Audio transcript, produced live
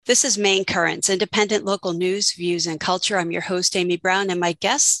This is Maine Currents, independent local news, views, and culture. I'm your host, Amy Brown, and my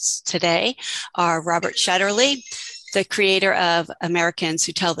guests today are Robert Shetterly, the creator of Americans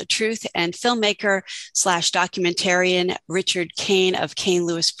Who Tell the Truth, and filmmaker slash documentarian Richard Kane of Kane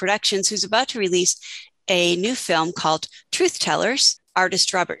Lewis Productions, who's about to release a new film called Truth Tellers,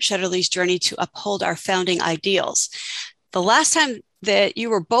 artist Robert Shetterly's journey to uphold our founding ideals. The last time that you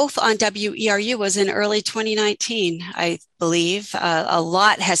were both on WERU was in early 2019, I believe. A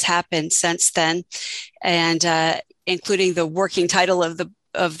lot has happened since then, and including the working title of the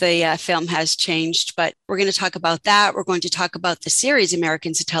film has changed. But we're going to talk about that. We're going to talk about the series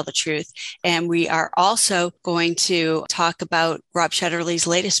Americans Who Tell the Truth, and we are also going to talk about Rob Shetterly's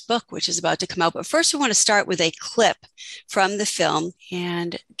latest book, which is about to come out. But first, we want to start with a clip from the film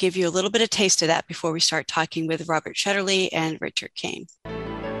and give you a little bit of taste of that before we start talking with Robert Shetterly and Richard Kane.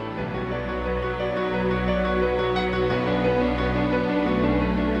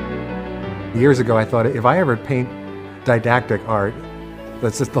 Years ago, I thought if I ever paint didactic art,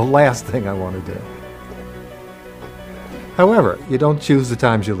 that's just the last thing I want to do. However, you don't choose the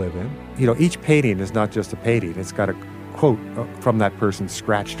times you live in. You know, each painting is not just a painting. It's got a quote from that person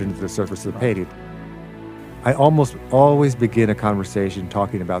scratched into the surface of the painting. I almost always begin a conversation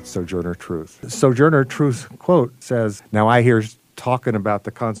talking about Sojourner Truth. Sojourner Truth's quote says, "Now I hear talking about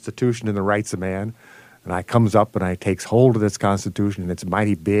the Constitution and the rights of man, and I comes up and I takes hold of this Constitution, and it's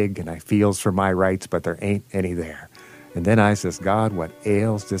mighty big, and I feels for my rights, but there ain't any there. And then I says, God, what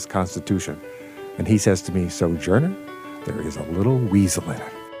ails this Constitution?" And he says to me, "Sojourner, there is a little weasel in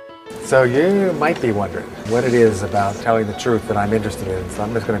it." So you might be wondering what it is about telling the truth that I'm interested in. So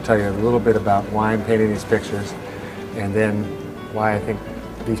I'm just going to tell you a little bit about why I'm painting these pictures, and then why I think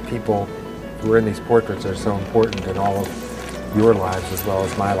these people who are in these portraits are so important in all of your lives as well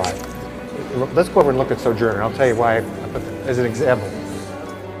as my life. Let's go over and look at Sojourner. I'll tell you why I put that as an example.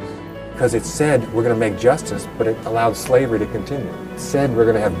 Because it said we're going to make justice, but it allowed slavery to continue. It said we're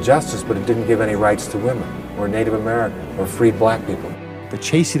going to have justice, but it didn't give any rights to women, or Native American, or freed black people. The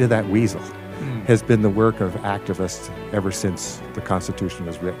chasing of that weasel has been the work of activists ever since the Constitution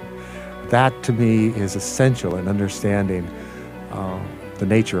was written. That, to me, is essential in understanding the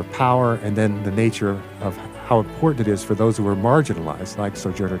nature of power, and then the nature of how important it is for those who are marginalized, like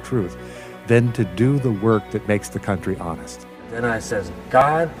Sojourner Truth, then to do the work that makes the country honest. Then I says,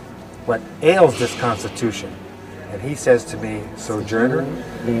 God, what ails this Constitution? And he says to me, Sojourner,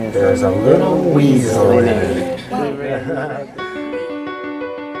 there's a little weasel in it.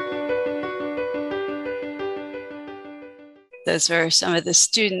 Those are some of the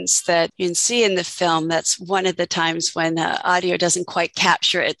students that you can see in the film. That's one of the times when audio doesn't quite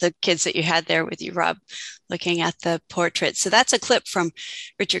capture it, the kids that you had there with you, Rob, looking at the portrait. So that's a clip from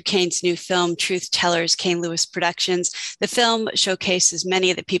Richard Kane's new film, Truth Tellers, Kane Lewis Productions. The film showcases many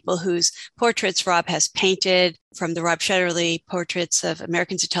of the people whose portraits Rob has painted from the Rob Shetterly Portraits of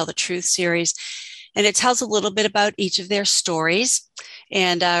Americans Who Tell the Truth series. And it tells a little bit about each of their stories.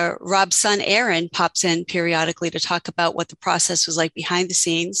 And Rob's son, Aaron, pops in periodically to talk about what the process was like behind the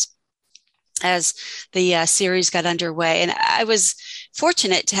scenes as the series got underway. And I was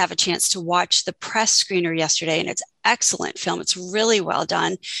fortunate to have a chance to watch the press screener yesterday, and it's an excellent film. It's really well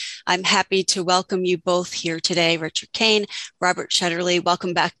done. I'm happy to welcome you both here today, Richard Kane, Robert Shetterly.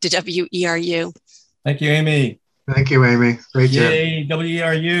 Welcome back to WERU. Thank you, Amy. Thank you, Amy. Great job. Yay,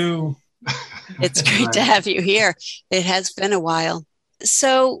 WERU. It's great to have you here. It has been a while.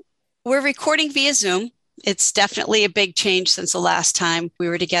 So we're recording via Zoom. It's definitely a big change since the last time we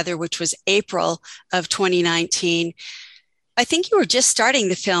were together, which was April of 2019. I think you were just starting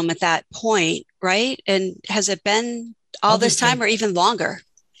the film at that point, right? And has it been all this time or even longer?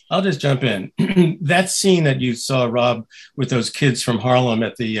 I'll just jump in. That scene that you saw, Rob, with those kids from Harlem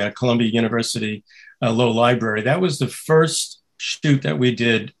at the Columbia University Low Library, that was the first shoot that we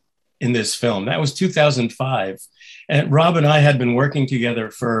did in this film. That was 2005. And Rob and I had been working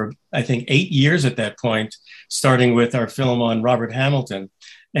together for, I think, 8 years at that point, starting with our film on Robert Hamilton.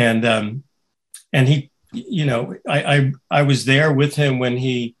 And he, you know, I was there with him when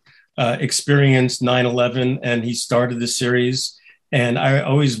he experienced 9/11 and he started the series. And I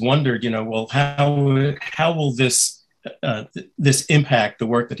always wondered, you know, well, how will this impact the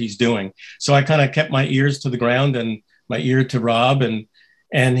work that he's doing? So I kind of kept my ears to the ground and my ear to Rob, and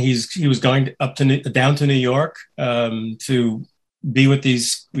he was going down to New York to be with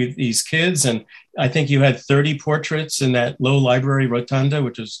these kids. And I think you had 30 portraits in that Low Library Rotunda,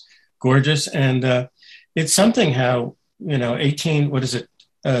 which was gorgeous. And it's something how, you know, 16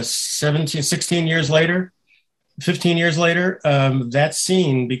 years later, 15 years later, that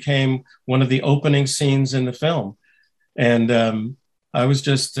scene became one of the opening scenes in the film. And I was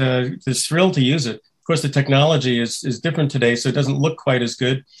just thrilled to use it. Of course, the technology is different today, so it doesn't look quite as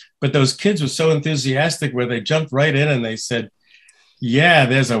good. But those kids were so enthusiastic where they jumped right in and they said, yeah,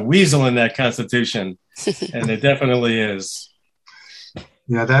 there's a weasel in that Constitution. And it definitely is.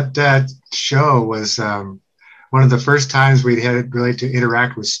 Yeah, that show was one of the first times we'd had really to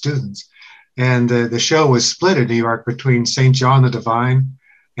interact with students. And the show was split in New York between St. John the Divine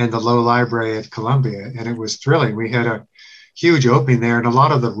and the Low Library at Columbia. And it was thrilling. We had a huge opening there. And a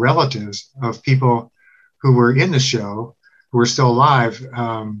lot of the relatives of people who were in the show, who were still alive,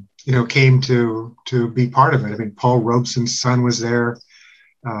 came to be part of it. I mean, Paul Robeson's son was there.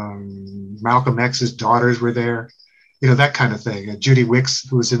 Malcolm X's daughters were there. That kind of thing. Judy Wicks,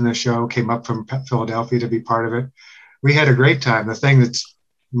 who was in the show, came up from Philadelphia to be part of it. We had a great time. The thing that's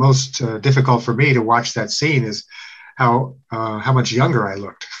most difficult for me to watch that scene is how much younger I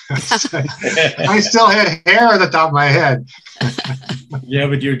looked. I still had hair on the top of my head. Yeah,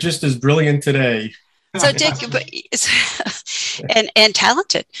 but you're just as brilliant today. So Dick, and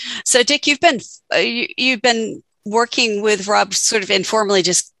talented. So Dick, you've been working with Rob sort of informally,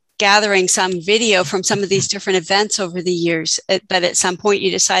 just gathering some video from some of these different events over the years. But at some point you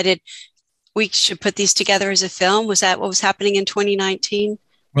decided we should put these together as a film. Was that what was happening in 2019?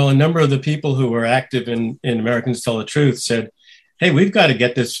 Well, a number of the people who were active in Americans Tell the Truth said, hey, we've got to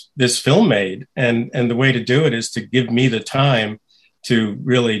get this film made. And the way to do it is to give me the time to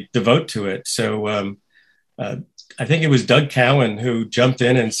really devote to it. So I think it was Doug Cowan who jumped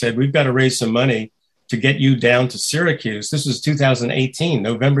in and said, we've got to raise some money to get you down to Syracuse. This was 2018,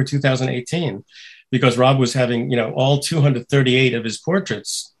 November 2018, because Rob was having, all 238 of his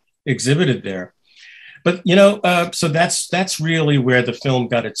portraits exhibited there. But, so that's really where the film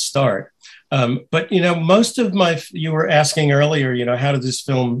got its start. But, most of you were asking earlier, how did this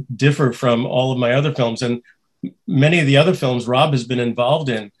film differ from all of my other films? And many of the other films Rob has been involved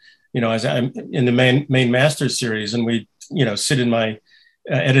in, as I'm in the main Masters series, and we, sit in my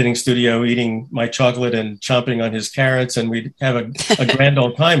editing studio eating my chocolate and chomping on his carrots, and we'd have a grand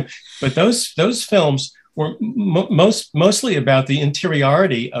old time. But those films were mostly about the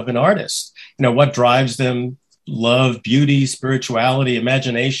interiority of an artist, what drives them: love, beauty, spirituality,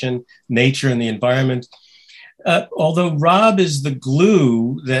 imagination, nature, and the environment. Although Rob is the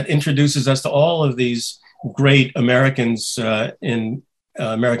glue that introduces us to all of these great Americans in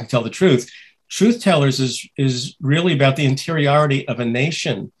American Tell the Truth, Truth Tellers is really about the interiority of a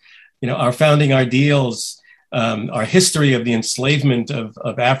nation, our founding ideals, our history of the enslavement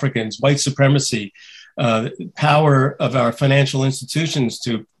of Africans, white supremacy, power of our financial institutions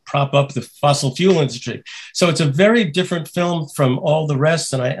to prop up the fossil fuel industry. So it's a very different film from all the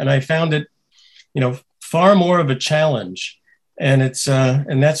rest, and I found it, far more of a challenge. And it's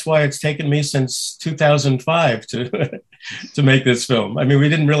and that's why it's taken me since 2005 to make this film. I mean, we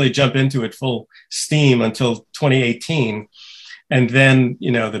didn't really jump into it full steam until 2018. And then,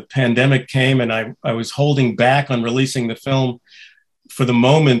 the pandemic came, and I was holding back on releasing the film for the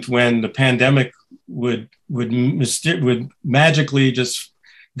moment when the pandemic would magically just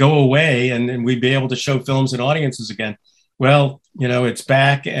go away and we'd be able to show films and audiences again. Well, it's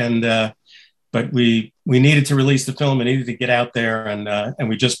back, and but we needed to release the film and needed to get out there, and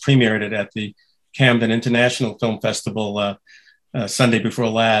we just premiered it at the Camden International Film Festival Sunday before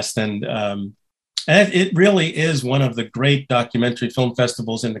last, and it really is one of the great documentary film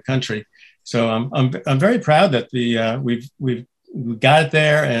festivals in the country. So I'm very proud that we've got it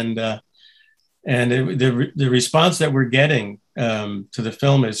there, and the response that we're getting to the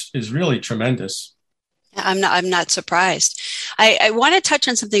film is really tremendous. I'm not surprised. I want to touch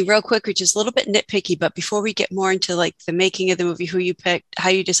on something real quick, which is a little bit nitpicky, but before we get more into like the making of the movie, who you picked, how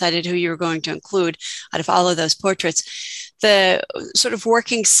you decided who you were going to include out of all of those portraits, the sort of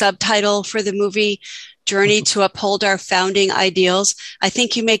working subtitle for the movie, Journey to Uphold Our Founding Ideals, I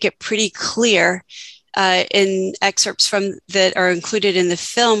think you make it pretty clear in excerpts from that are included in the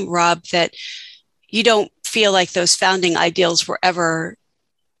film, Rob, that you don't feel like those founding ideals were ever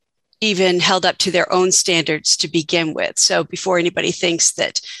even held up to their own standards to begin with. So before anybody thinks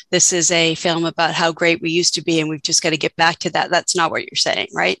that this is a film about how great we used to be and we've just got to get back to that, that's not what you're saying,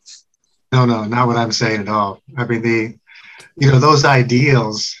 right? No, not what I'm saying at all. I mean, those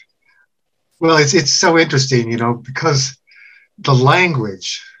ideals, well, it's so interesting, because the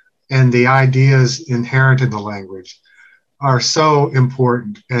language and the ideas inherent in the language are so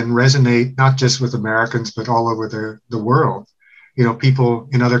important and resonate not just with Americans, but all over the world. People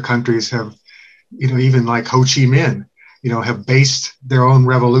in other countries have, even like Ho Chi Minh, have based their own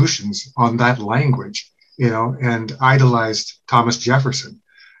revolutions on that language, and idolized Thomas Jefferson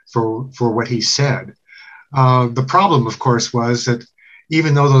for what he said. The problem, of course, was that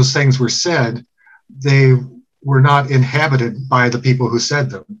even though those things were said, they were not inhabited by the people who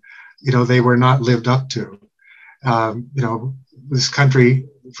said them. They were not lived up to. This country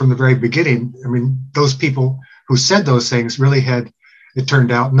from the very beginning, those people who said those things really had, it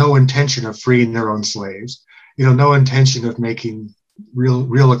turned out, no intention of freeing their own slaves, no intention of making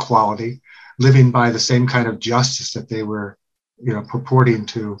real equality, living by the same kind of justice that they were, purporting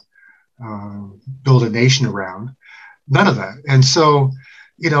to build a nation around. None of that. And so,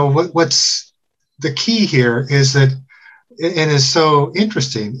 what's the key here is that, and is so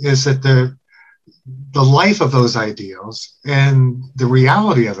interesting, is that the life of those ideals and the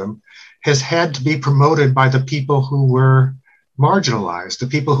reality of them has had to be promoted by the people who were marginalized, the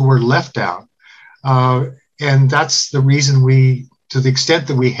people who were left out. And that's the reason to the extent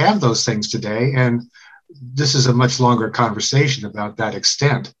that we have those things today, and this is a much longer conversation about that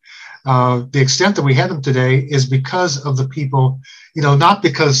extent. The extent that we have them today is because of the people, not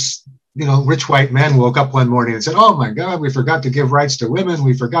because, rich white men woke up one morning and said, oh my God, we forgot to give rights to women.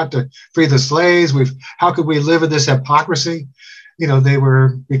 We forgot to free the slaves. How could we live in this hypocrisy? They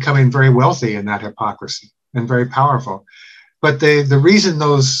were becoming very wealthy in that hypocrisy and very powerful. But the reason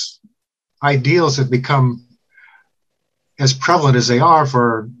those ideals have become as prevalent as they are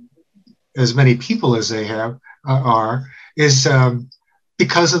for as many people as they are is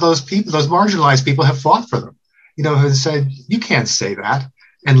because of those people. Those marginalized people have fought for them, who said, you can't say that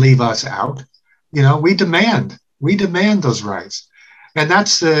and leave us out. We demand those rights. And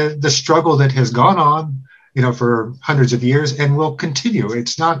that's the struggle that has gone on, for hundreds of years and will continue.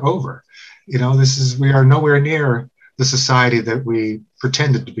 It's not over. We are nowhere near the society that we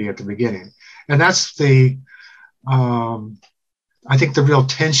pretended to be at the beginning. And that's I think the real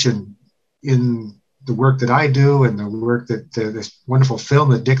tension in the work that I do and the work that this wonderful film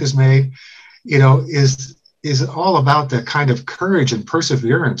that Dick has made, is all about the kind of courage and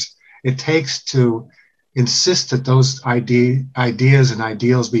perseverance it takes to insist that those ideas and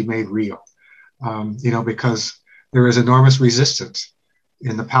ideals be made real, because there is enormous resistance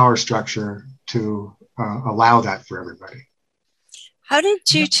in the power structure to allow that for everybody. How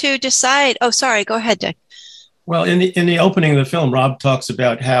did you two decide? Oh, sorry, go ahead, Dick. Well, in the opening of the film, Rob talks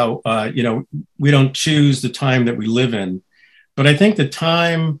about how, we don't choose the time that we live in. But I think the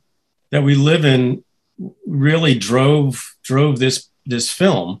time that we live in really drove this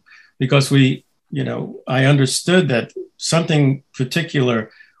film, because I understood that something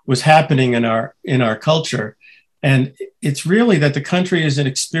particular was happening in our culture. And it's really that the country is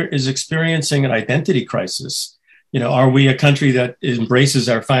experiencing an identity crisis. Are we a country that embraces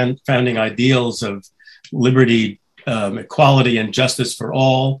our founding ideals of liberty, equality, and justice for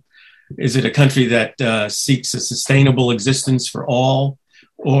all? Is it a country that seeks a sustainable existence for all?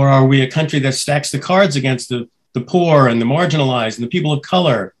 Or are we a country that stacks the cards against the poor and the marginalized and the people of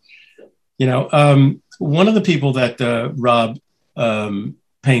color? One of the people that Rob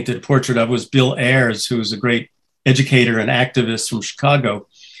painted a portrait of was Bill Ayers, who was a great educator and activist from Chicago.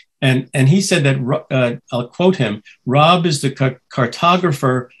 And he said that, I'll quote him, Rob is the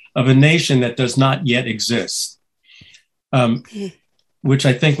cartographer of a nation that does not yet exist, which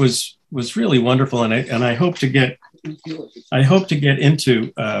I think was really wonderful. And I hope to get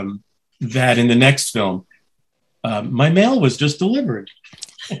into that in the next film. My mail was just delivered.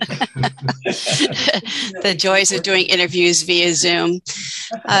 The joys of doing interviews via Zoom.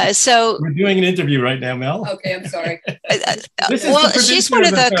 So we're doing an interview right now, Mel. Okay, I'm sorry. Well, she's one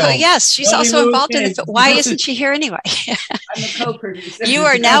of the yes. She's also involved in it. Why isn't she here anyway? I'm a co-producer. You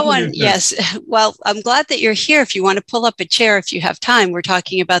are now one. Yes. Well, I'm glad that you're here. If you want to pull up a chair, if you have time, we're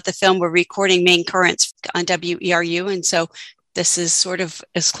talking about the film. We're recording Main Currents on WERU, and so this is sort of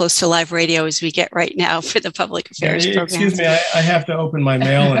as close to live radio as we get right now for the public affairs program. Excuse me, I have to open my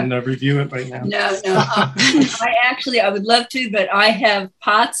mail and review it right now. No. I would love to, but I have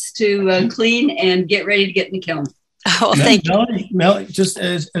pots to clean and get ready to get in the kiln. Oh, thank you. Melody, just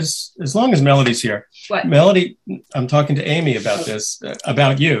as long as Melody's here. What? Melody, I'm talking to Amy about this,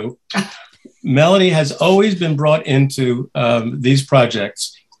 about you. Melody has always been brought into these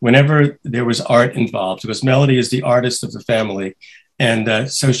projects whenever there was art involved, because Melody is the artist of the family. And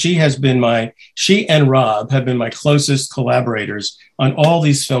so she and Rob have been my closest collaborators on all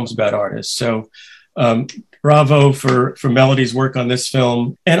these films about artists. So bravo for Melody's work on this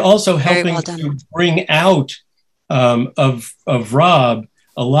film, and also helping to bring out of Rob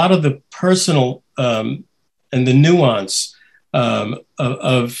a lot of the personal and the nuance of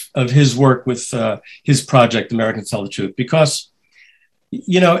his work with his project, Americans Tell the Truth, because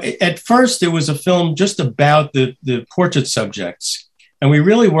at first it was a film just about the portrait subjects, and we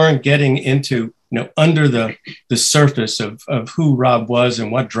really weren't getting into under the surface of who Rob was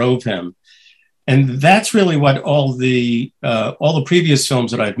and what drove him. And that's really what all the previous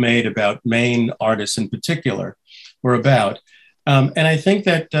films that I've made about Maine artists in particular were about. And I think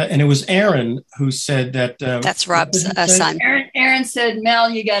that, and it was Aaron who said that. That's Rob's son. Aaron said, Mel,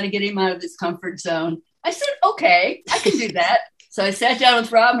 you got to get him out of his comfort zone. I said, okay, I can do that. So I sat down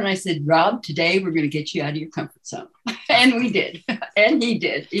with Rob and I said, Rob, today we're going to get you out of your comfort zone. And we did. And he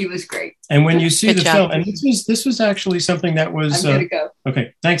did. He was great. And when you see the film, and this was actually something that was. I'm going to go.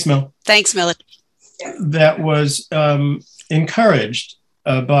 Okay. Thanks, Mel. Thanks, Mel. That was encouraged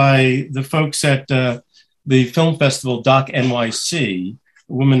by the folks at the film festival Doc NYC,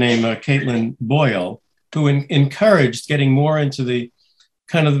 a woman named Caitlin Boyle, who encouraged getting more into the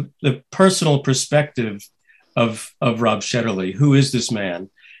kind of the personal perspective of Rob Shetterly. Who is this man?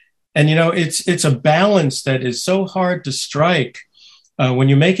 And, it's a balance that is so hard to strike when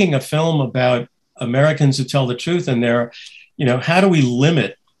you're making a film about Americans who tell the truth. And how do we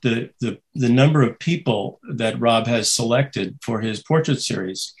limit the number of people that Rob has selected for his portrait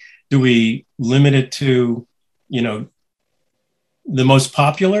series? Do we limit it to, the most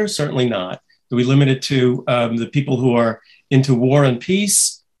popular? Certainly not. Do we limit it to the people who are into war and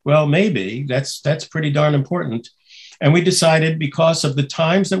peace? Well, maybe. That's pretty darn important. And we decided, because of the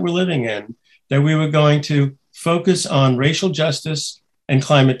times that we're living in, that we were going to focus on racial justice and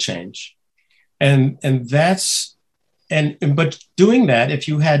climate change. But doing that, if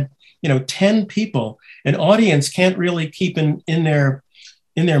you had 10 people, an audience can't really keep in their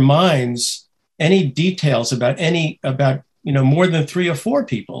minds any details about more than 3 or 4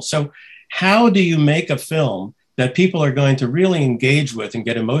 people. So how do you make a film that people are going to really engage with and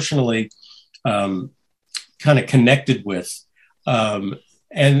get emotionally kind of connected with?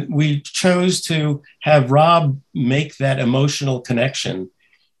 And we chose to have Rob make that emotional connection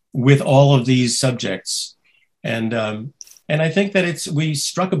with all of these subjects. And I think that we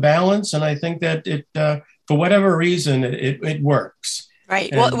struck a balance, and I think that it, for whatever reason, it works. Right.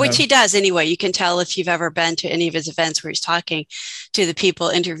 Well, which he does anyway. You can tell if you've ever been to any of his events where he's talking to the people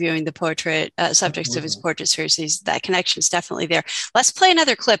interviewing the portrait subjects of his portrait series. That connection is definitely there. Let's play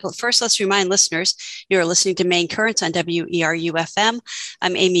another clip. But first, let's remind listeners, you're listening to Maine Currents on WERU-FM.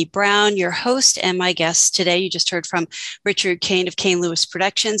 I'm Amy Brown, your host, and my guest today. You just heard from Richard Kane of Kane Lewis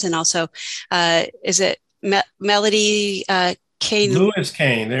Productions, and also, is it Melody Kane? Lewis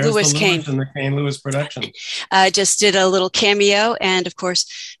Kane. There's Lewis the Kane. Lewis and the Kane Lewis production. Just did a little cameo. And of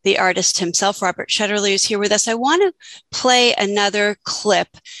course, the artist himself, Robert Shetterly, is here with us. I want to play another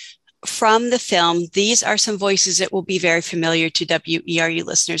clip from the film. These are some voices that will be very familiar to WERU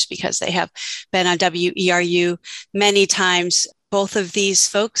listeners because they have been on WERU many times. Both of these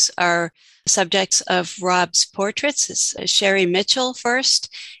folks are subjects of Rob's portraits. It's Sherry Mitchell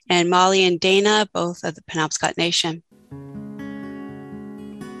first, and Molly and Dana, both of the Penobscot Nation.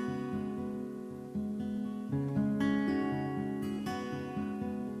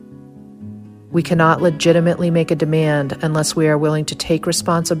 We cannot legitimately make a demand unless we are willing to take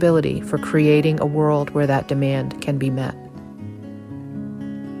responsibility for creating a world where that demand can be met.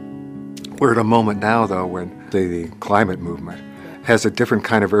 We're at a moment now, though, when the climate movement has a different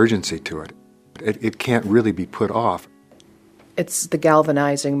kind of urgency to it. It can't really be put off. It's the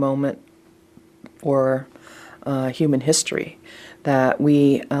galvanizing moment for human history that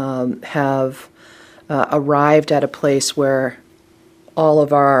we have arrived at a place where all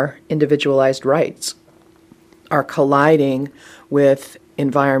of our individualized rights are colliding with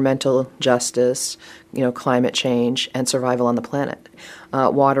environmental justice, climate change, and survival on the planet.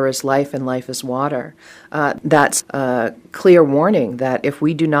 Water is life and life is water. That's a clear warning that if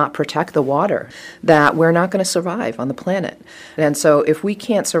we do not protect the water, that we're not going to survive on the planet. And so if we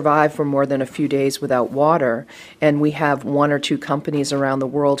can't survive for more than a few days without water, and we have 1 or 2 companies around the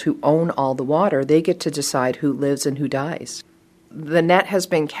world who own all the water, they get to decide who lives and who dies. The net has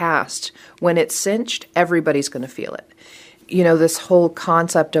been cast. When it's cinched, everybody's going to feel it. This whole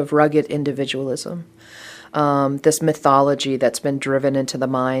concept of rugged individualism, this mythology that's been driven into the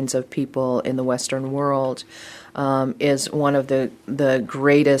minds of people in the Western world is one of the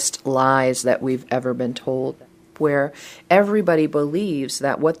greatest lies that we've ever been told, where everybody believes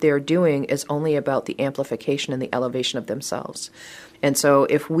that what they're doing is only about the amplification and the elevation of themselves. And so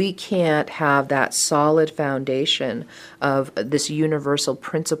if we can't have that solid foundation of this universal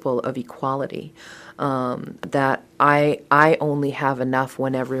principle of equality, that I only have enough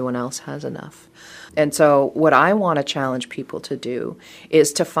when everyone else has enough. And so what I want to challenge people to do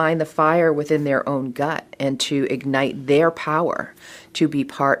is to find the fire within their own gut and to ignite their power to be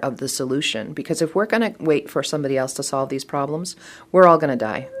part of the solution. Because if we're going to wait for somebody else to solve these problems, we're all going to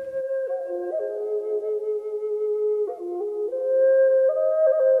die.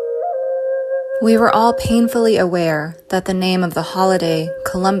 We were all painfully aware that the name of the holiday,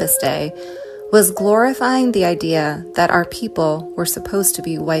 Columbus Day, was glorifying the idea that our people were supposed to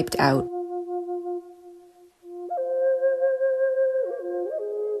be wiped out.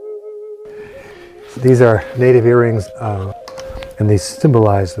 These are native earrings, and they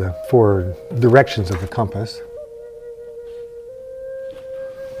symbolize the 4 directions of the compass.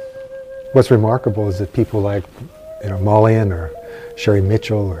 What's remarkable is that people like, Mulligan or Sherry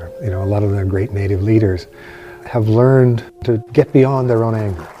Mitchell or, a lot of the great native leaders have learned to get beyond their own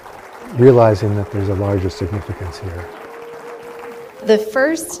anger, realizing that there's a larger significance here. The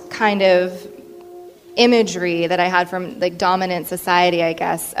first kind of imagery that I had from dominant society, I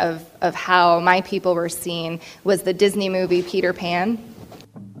guess, of how my people were seen was the Disney movie Peter Pan.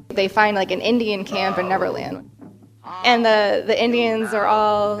 They find an Indian camp in Neverland. And the Indians are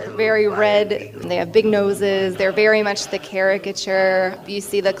all very red. They have big noses. They're very much the caricature. You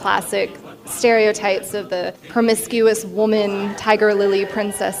see the classic stereotypes of the promiscuous woman, tiger lily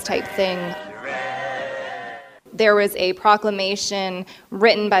princess type thing. There was a proclamation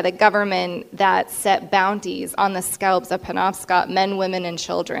written by the government that set bounties on the scalps of Penobscot men, women, and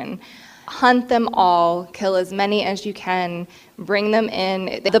children. Hunt them all, kill as many as you can, bring them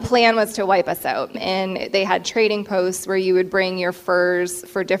in. The plan was to wipe us out, and they had trading posts where you would bring your furs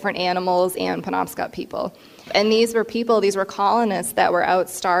for different animals and Penobscot people. And these were colonists that were out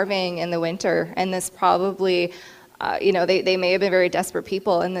starving in the winter, and this probably, they may have been very desperate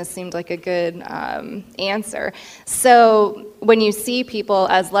people, and this seemed like a good answer. So when you see people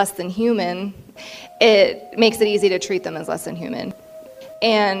as less than human, it makes it easy to treat them as less than human.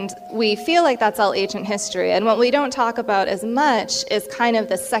 And we feel like that's all ancient history. And what we don't talk about as much is kind of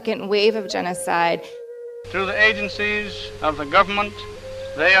the second wave of genocide. Through the agencies of the government,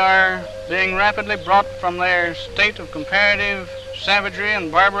 they are being rapidly brought from their state of comparative savagery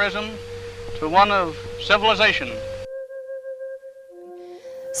and barbarism to one of civilization.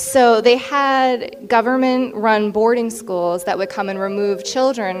 So they had government-run boarding schools that would come and remove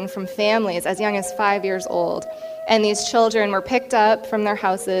children from families as young as 5 years old. And these children were picked up from their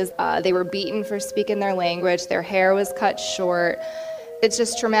houses. They were beaten for speaking their language. Their hair was cut short. It's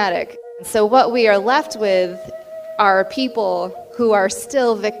just traumatic. So what we are left with are people who are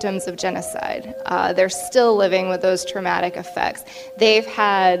still victims of genocide. They're still living with those traumatic effects. They've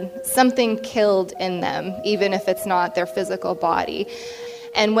had something killed in them, even if it's not their physical body.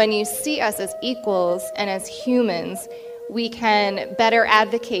 And when you see us as equals and as humans, we can better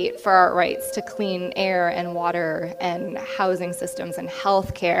advocate for our rights to clean air and water and housing systems and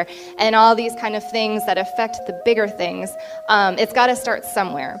healthcare and all these kind of things that affect the bigger things. It's got to start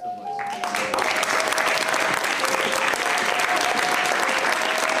somewhere.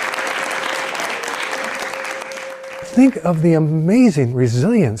 Think of the amazing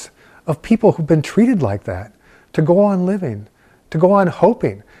resilience of people who've been treated like that, to go on living, to go on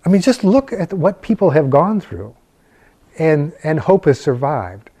hoping. I mean, just look at what people have gone through, and hope has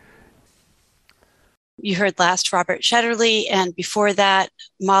survived. You heard last Robert Shetterly, and before that,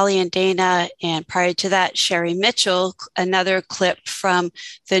 Molly and Dana, and prior to that, Sherry Mitchell, another clip from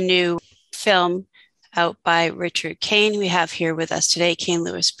the new film out by Richard Kane. We have here with us today, Kane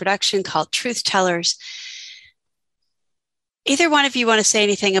Lewis production, called Truth Tellers. Either one of you want to say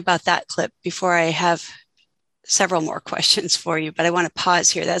anything about that clip before I have several more questions for you, but I want to pause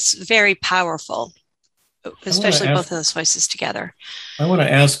here. That's very powerful, especially both of those voices together. I want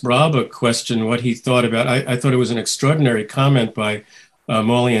to ask Rob a question, what he thought about. I thought it was an extraordinary comment by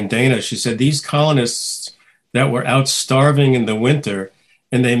Molly and Dana. She said, these colonists that were out starving in the winter,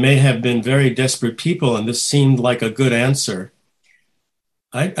 and they may have been very desperate people, and this seemed like a good answer.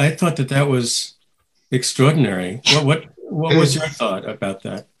 I thought that was extraordinary. What was your thought about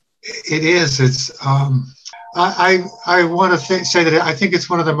that? It is. It's. I want to say that I think it's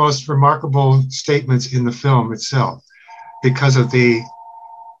one of the most remarkable statements in the film itself, because of the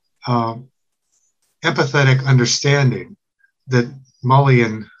empathetic understanding that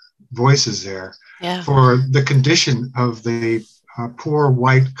Mulligan voices there for the condition of the poor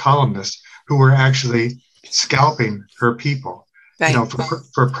white colonists who were actually scalping her people,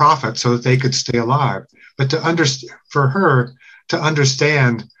 for profit, so that they could stay alive. But for her to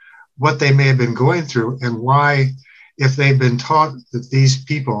understand what they may have been going through, and why, if they've been taught that these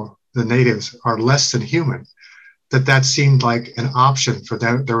people, the natives, are less than human, that seemed like an option for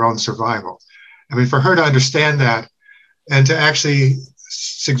their own survival. I mean, for her to understand that and to actually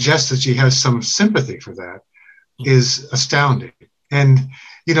suggest that she has some sympathy for that is astounding. And,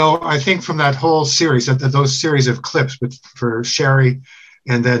 I think from that whole series, those series of clips for Sherry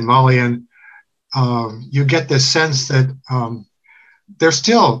and then Mulligan, you get this sense that they're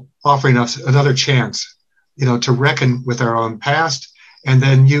still offering us another chance, to reckon with our own past and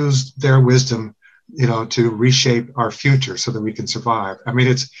then use their wisdom, to reshape our future so that we can survive. I mean,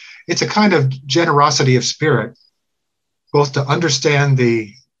 it's a kind of generosity of spirit, both to understand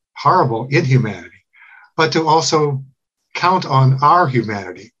the horrible inhumanity, but to also count on our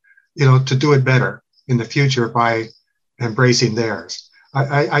humanity, to do it better in the future by embracing theirs.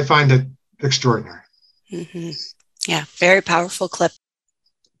 I find it extraordinary. Mm-hmm. Yeah, very powerful clip.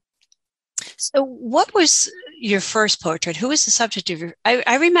 So what was your first portrait? Who was the subject of your,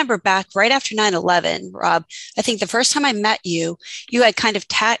 I remember back right after 9/11, Rob, I think the first time I met you, you had kind of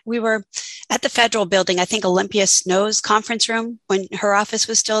we were at the Federal Building, I think Olympia Snow's conference room when her office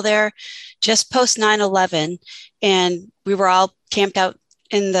was still there, just post 9/11. And we were all camped out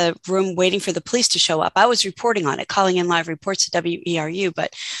in the room waiting for the police to show up. I was reporting on it, calling in live reports to WERU,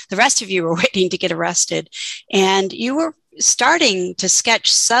 but the rest of you were waiting to get arrested. And you were starting to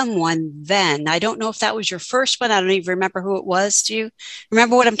sketch someone then. I don't know if that was your first one. I don't even remember who it was. Do you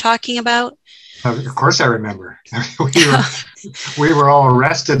remember what I'm talking about? Of course I remember. we were all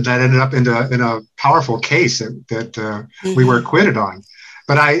arrested. That ended up in a powerful case that we were acquitted on.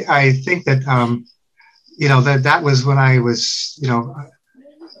 But I think that, that was when I was,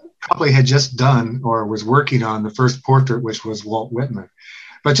 probably had just done or was working on the first portrait, which was Walt Whitman.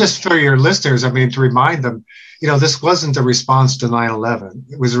 But just for your listeners, I mean, to remind them, this wasn't a response to 9/11.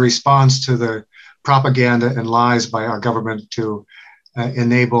 It was a response to the propaganda and lies by our government to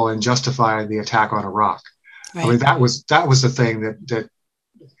enable and justify the attack on Iraq. Right. I mean, that was the thing that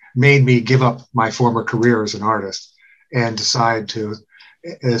made me give up my former career as an artist and decide to,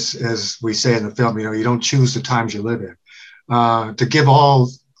 as we say in the film, you don't choose the times you live in. To give all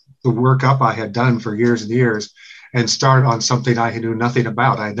the work up I had done for years and years and start on something I knew nothing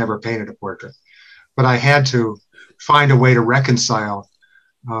about. I had never painted a portrait, but I had to find a way to reconcile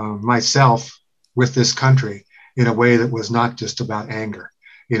myself with this country in a way that was not just about anger,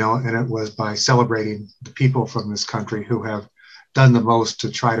 and it was by celebrating the people from this country who have done the most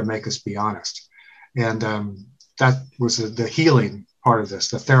to try to make us be honest. And that was the healing part of this,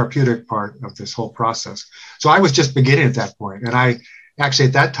 the therapeutic part of this whole process. So I was just beginning at that point. And I actually,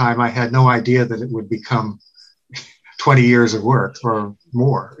 at that time, I had no idea that it would become 20 years of work or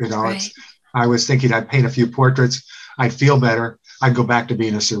more. Right. I was thinking I'd paint a few portraits, I'd feel better, I'd go back to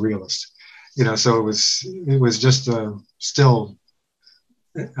being a surrealist. So it was just still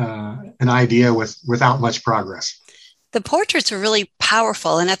an idea without much progress. The portraits were really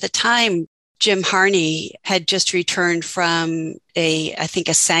powerful. And at the time, Jim Harney had just returned from I think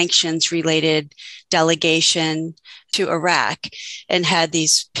a sanctions related delegation to Iraq and had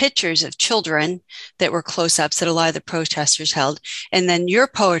these pictures of children that were close-ups that a lot of the protesters held. And then your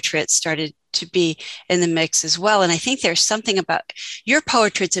portraits started to be in the mix as well. And I think there's something about your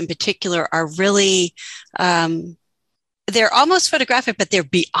portraits in particular are really, they're almost photographic, but they're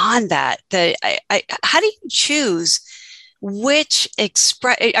beyond that. How do you choose which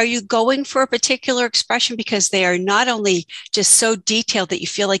are you going for a particular expression because they are not only just so detailed that you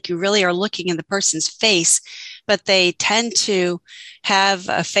feel like you really are looking in the person's face, but they tend to have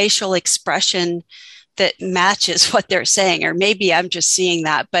a facial expression that matches what they're saying, or maybe I'm just seeing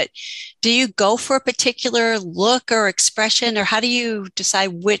that. But do you go for a particular look or expression, or how do you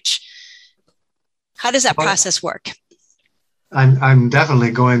decide how does that process work? I'm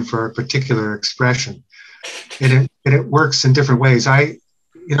definitely going for a particular expression. And it works in different ways. When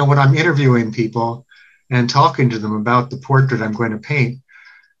I'm interviewing people and talking to them about the portrait I'm going to paint,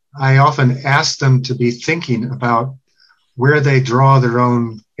 I often ask them to be thinking about where they draw their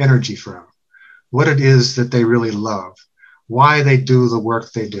own energy from, what it is that they really love, why they do the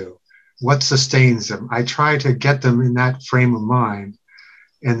work they do, what sustains them. I try to get them in that frame of mind,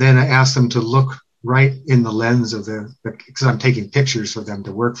 and then I ask them to look right in the lens of because I'm taking pictures for them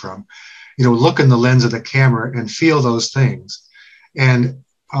to work from. Look in the lens of the camera and feel those things. And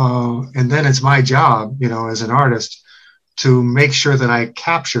then it's my job, as an artist, to make sure that I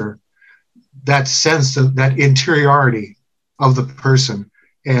capture that sense of that interiority of the person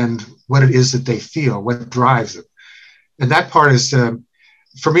and what it is that they feel, what drives them. And that part is,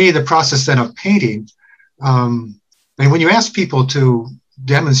 for me, the process then of painting. And when you ask people to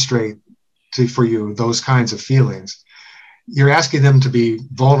demonstrate for you those kinds of feelings, you're asking them to be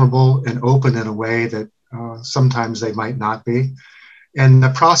vulnerable and open in a way that sometimes they might not be. And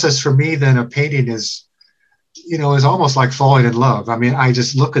the process for me then of painting is almost like falling in love. I mean, I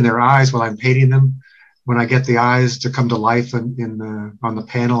just look in their eyes while I'm painting them, when I get the eyes to come to life on the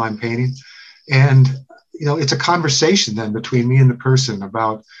panel I'm painting. And, it's a conversation then between me and the person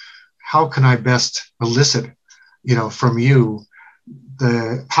about how can I best elicit, from you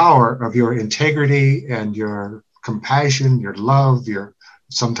the power of your integrity and your compassion, your love,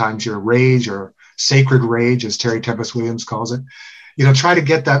 sometimes your rage or sacred rage, as Terry Tempest Williams calls it. Try to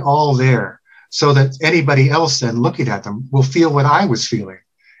get that all there so that anybody else then looking at them will feel what I was feeling.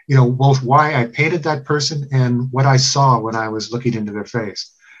 Both why I painted that person and what I saw when I was looking into their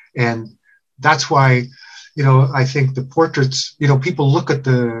face. And that's why, I think the portraits, people look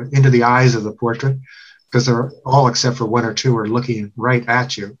into the eyes of the portrait because they're all except for one or two are looking right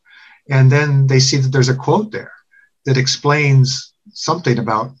at you. And then they see that there's a quote there that explains something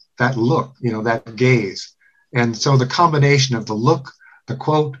about that look, that gaze. And so the combination of the look, the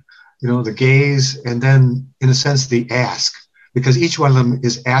quote, the gaze, and then in a sense, the ask, because each one of them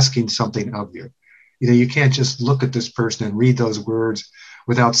is asking something of you. You can't just look at this person and read those words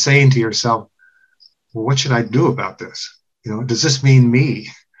without saying to yourself, well, what should I do about this? Does this mean me?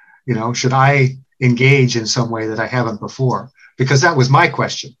 Should I engage in some way that I haven't before? Because that was my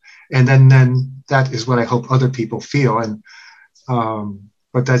question. And then that is what I hope other people feel. And,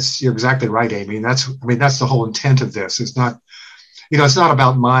 but you're exactly right, Amy. That's the whole intent of this. It's not, it's not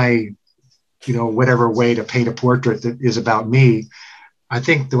about my, whatever way to paint a portrait that is about me. I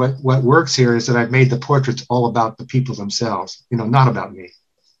think that what works here is that I've made the portraits all about the people themselves, not about me.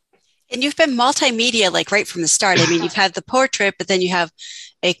 And you've been multimedia, like right from the start. You've had the portrait, but then you have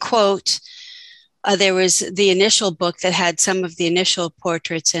a quote. There was the initial book that had some of the initial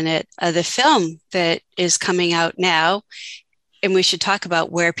portraits in it, the film that is coming out now, and we should talk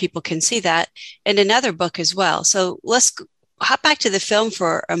about where people can see that, and another book as well. So let's hop back to the film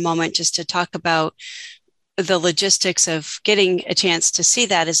for a moment just to talk about the logistics of getting a chance to see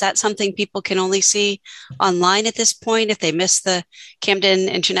that. Is that something people can only see online at this point? If they miss the Camden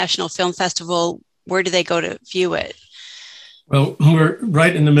International Film Festival, where do they go to view it? Well, we're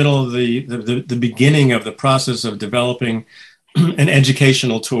right in the middle of the beginning of the process of developing an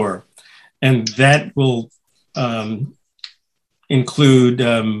educational tour. And that will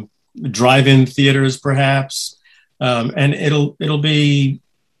include drive-in theaters, perhaps. And it'll be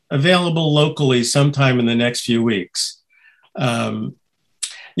available locally sometime in the next few weeks. I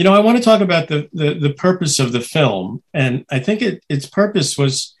want to talk about the purpose of the film. And I think its purpose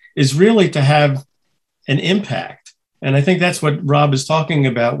is really to have an impact. And I think that's what Rob is talking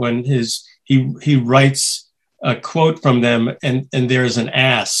about when he writes a quote from them and there's an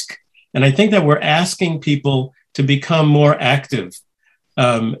ask. And I think that we're asking people to become more active.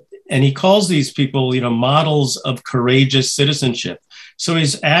 And he calls these people, models of courageous citizenship. So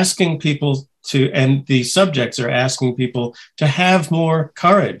he's asking people and the subjects are asking people to have more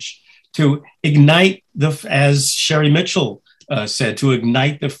courage, to ignite as Sherry Mitchell said, to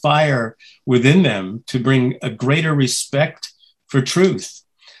ignite the fire within them, to bring a greater respect for truth.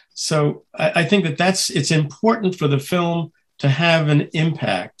 So I think it's important for the film to have an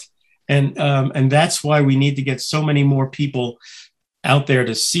impact. And that's why we need to get so many more people out there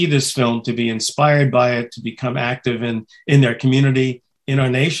to see this film, to be inspired by it, to become active in their community, in our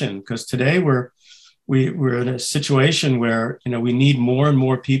nation. Because today we're in a situation where, we need more and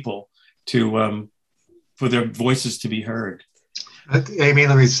more people for their voices to be heard. Amy,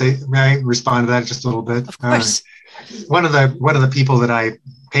 may I respond to that just a little bit? Of course. One of the people that I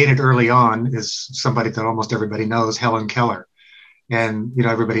painted early on is somebody that almost everybody knows, Helen Keller. And,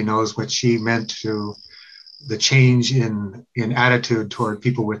 everybody knows what she meant to the change in attitude toward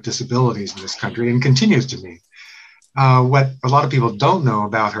people with disabilities in this country, and continues to me. What a lot of people don't know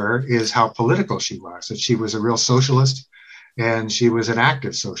about her is how political she was, that she was a real socialist and she was an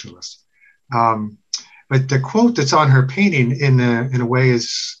active socialist. But the quote that's on her painting in a way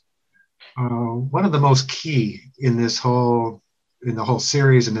is one of the most key in the whole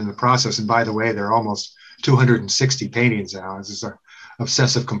series and in the process. And by the way, there are almost 260 paintings now. This is an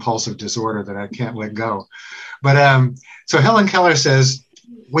obsessive compulsive disorder that I can't let go. But so Helen Keller says,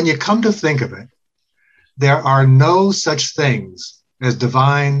 when you come to think of it, there are no such things as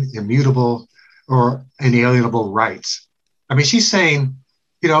divine, immutable, or inalienable rights. She's saying,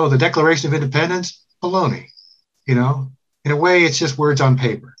 the Declaration of Independence, baloney, in a way, it's just words on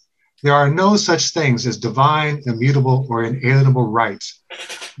paper. There are no such things as divine, immutable, or inalienable rights.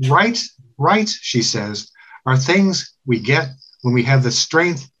 Rights, she says, are things we get when we have the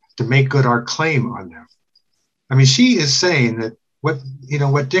strength to make good our claim on them. She is saying that what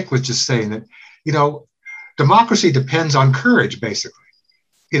Dick was just saying, that, democracy depends on courage, basically.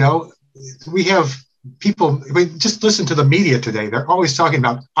 We have people, just listen to the media today. They're always talking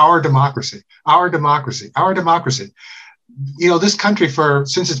about our democracy, our democracy, our democracy. This country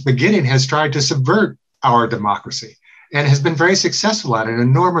since its beginning has tried to subvert our democracy. and has been very successful at it in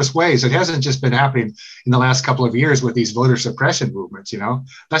enormous ways. It hasn't just been happening in the last couple of years with these voter suppression movements,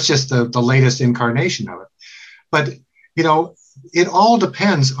 that's just the latest incarnation of it. But, it all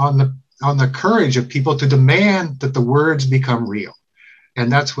depends on the courage of people to demand that the words become real.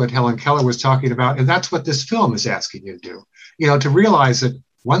 And that's what Helen Keller was talking about. And that's what this film is asking you to do, to realize that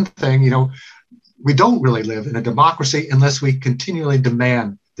one thing, we don't really live in a democracy unless we continually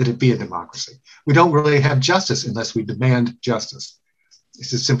demand that it be a democracy. We don't really have justice unless we demand justice.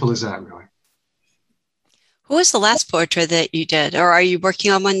 It's as simple as that, really. Who was the last portrait that you did, or are you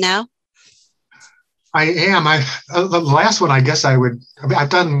working on one now? I am. The last one, I guess I'm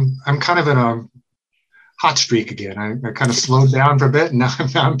kind of in a hot streak again. I kind of slowed down for a bit, and now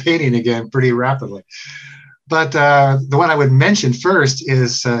I'm painting again pretty rapidly. But the one I would mention first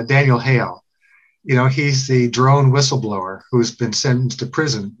is Daniel Hale. He's the drone whistleblower who's been sentenced to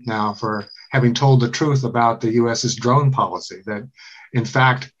prison now for having told the truth about the U.S.'s drone policy, that, in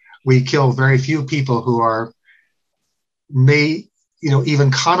fact, we kill very few people who may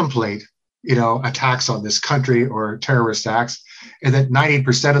even contemplate, attacks on this country or terrorist acts, and that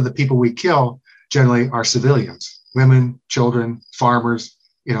 90% of the people we kill generally are civilians, women, children, farmers,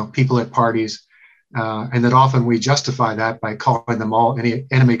 people at parties, and that often we justify that by calling them all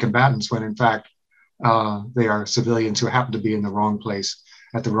enemy combatants when, in fact, they are civilians who happen to be in the wrong place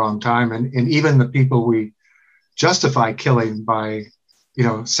at the wrong time. And even the people we justify killing by,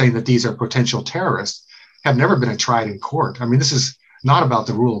 saying that these are potential terrorists have never been tried in court. I mean, this is not about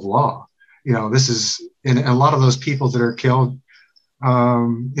the rule of law. This is, and a lot of those people that are killed,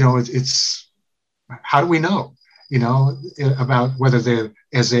 it's how do we know, about whether they're,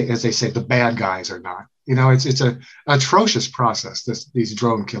 as they say, the bad guys or not. It's a atrocious process, these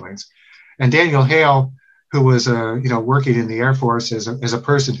drone killings. And Daniel Hale, who was, working in the Air Force as a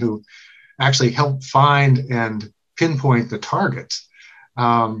person who actually helped find and pinpoint the targets,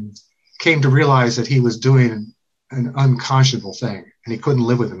 came to realize that he was doing an unconscionable thing and he couldn't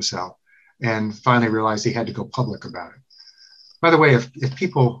live with himself, and finally realized he had to go public about it. By the way, if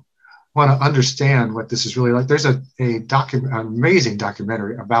people want to understand what this is really like, there's an amazing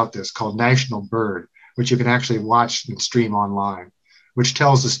documentary about this called National Bird, which you can actually watch and stream online, which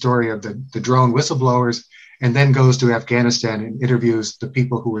tells the story of the drone whistleblowers and then goes to Afghanistan and interviews the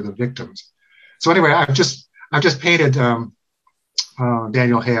people who were the victims. So anyway, I've just painted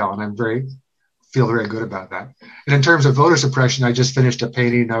Daniel Hale, and feel very good about that. And in terms of voter suppression, I just finished a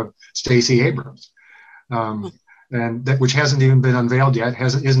painting of Stacey Abrams, and which hasn't even been unveiled yet,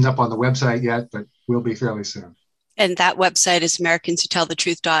 isn't up on the website yet, but will be fairly soon. And that website is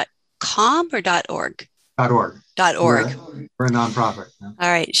AmericansWhoTellTheTruth.com or .org? .org. We're a nonprofit. Yeah. All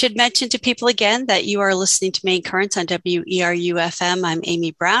right. Should mention to people again that you are listening to Main Currents on WERU-FM. I'm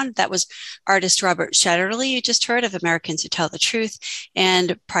Amy Brown. That was artist Robert Shetterly. You just heard of Americans Who Tell the Truth.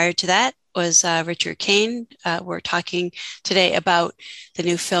 And prior to that was Richard Kane. We're talking today about the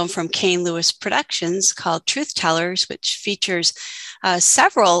new film from Kane Lewis Productions called Truth Tellers, which features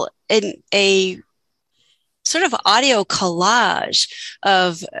several in a sort of audio collage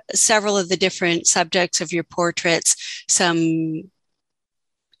of several of the different subjects of your portraits, some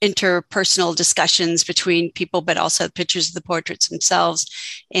interpersonal discussions between people, but also pictures of the portraits themselves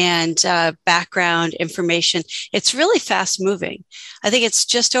and background information. It's really fast moving. I think it's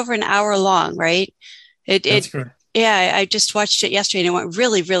just over an hour long, right? That's correct. Yeah, I just watched it yesterday and it went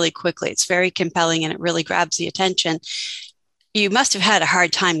really, really quickly. It's very compelling and it really grabs the attention. You must have had a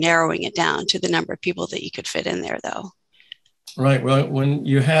hard time narrowing it down to the number of people that you could fit in there, though. Right. Well, when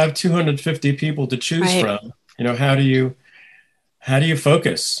you have 250 people to choose from, how do you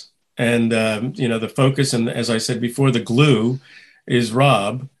focus? And the focus, and as I said before, the glue is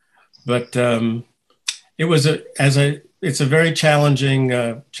Rob. But it's a very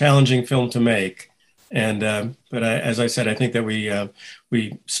challenging film to make. And but as I said, I think that we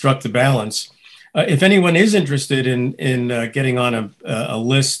struck the balance. If anyone is interested in getting on a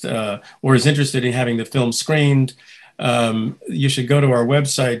list or is interested in having the film screened, you should go to our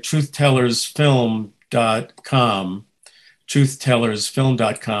website, truthtellersfilm.com,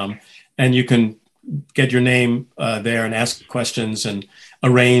 truthtellersfilm.com, and you can get your name there and ask questions and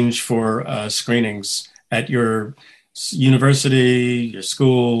arrange for screenings at your university, your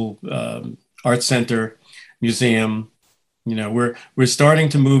school, art center, museum. We're starting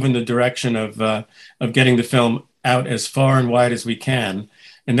to move in the direction of getting the film out as far and wide as we can,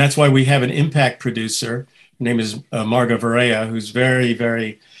 and that's why we have an impact producer. Her name is Marga Varela, who's very,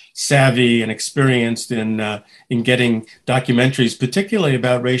 very savvy and experienced in getting documentaries, particularly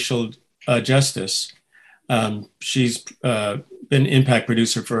about racial justice. She's been impact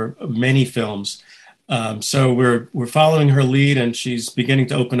producer for many films, So we're following her lead, and she's beginning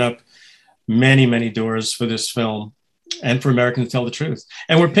to open up many, many doors for this film and for Americans Tell the Truth.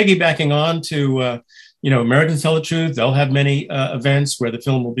 And we're piggybacking on to, Americans Tell the Truth. They'll have many events where the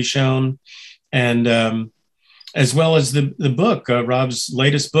film will be shown. And as well as the book, Rob's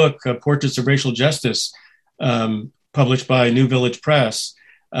latest book, Portraits of Racial Justice, published by New Village Press.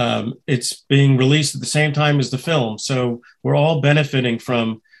 It's being released at the same time as the film. So we're all benefiting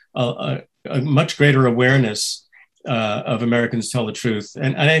from a much greater awareness of Americans Tell the Truth.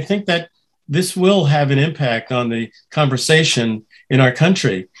 And I think that this will have an impact on the conversation in our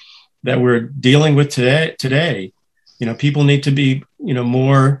country that we're dealing with today. People need to be,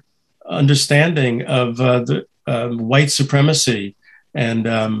 more understanding of the white supremacy and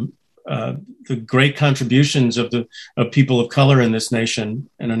the great contributions of people of color in this nation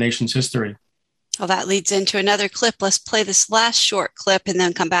and our nation's history. Well, that leads into another clip. Let's play this last short clip and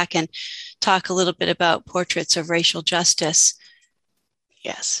then come back and talk a little bit about Portraits of Racial Justice.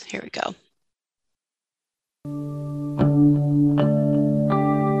 Yes, here we go.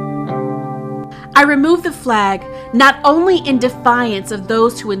 I removed the flag not only in defiance of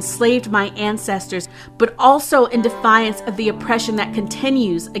those who enslaved my ancestors, but also in defiance of the oppression that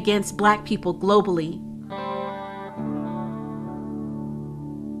continues against Black people globally.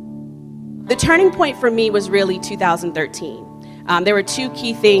 The turning point for me was really 2013. There were two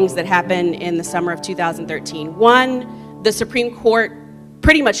key things that happened in the summer of 2013. One, the Supreme Court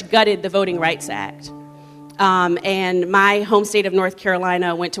pretty much gutted the Voting Rights Act. And my home state of North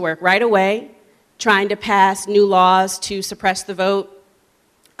Carolina went to work right away, trying to pass new laws to suppress the vote.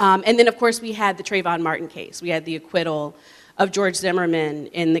 And then, of course, we had the Trayvon Martin case. We had the acquittal of George Zimmerman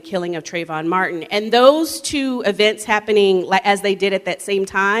in the killing of Trayvon Martin. And those two events happening as they did at that same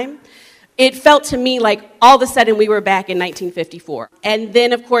time, it felt to me like all of a sudden we were back in 1954. And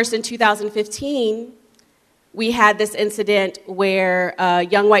then, of course, in 2015, we had this incident where a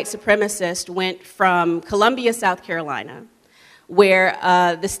young white supremacist went from Columbia, South Carolina, where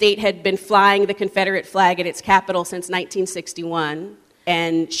the state had been flying the Confederate flag at its capital since 1961,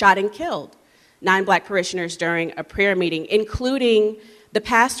 and shot and killed 9 Black parishioners during a prayer meeting, including the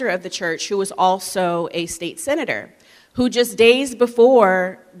pastor of the church, who was also a state senator, who just days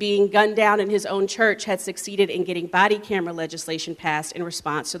before being gunned down in his own church had succeeded in getting body camera legislation passed in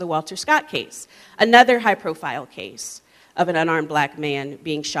response to the Walter Scott case, another high-profile case of an unarmed Black man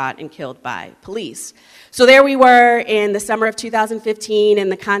being shot and killed by police. So there we were in the summer of 2015 in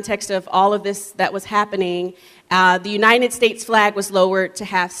the context of all of this that was happening. The United States flag was lowered to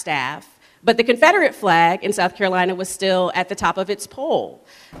half-staff, but the Confederate flag in South Carolina was still at the top of its pole.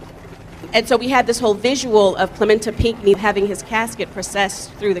 And so we had this whole visual of Clementa Pinckney having his casket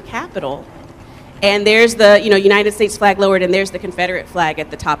processed through the Capitol. And there's the United States flag lowered, and there's the Confederate flag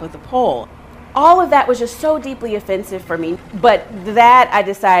at the top of the pole. All of that was just so deeply offensive for me. But that, I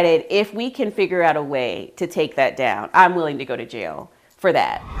decided, if we can figure out a way to take that down, I'm willing to go to jail for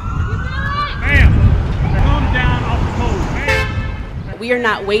that. Ma'am, come down off the pole, ma'am. We are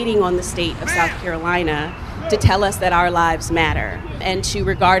not waiting on the state of South Carolina to tell us that our lives matter and to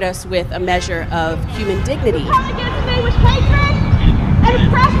regard us with a measure of human dignity. Come against me with hatred and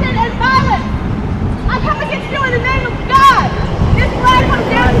oppression and violence. I come against you in the name of God. This flag comes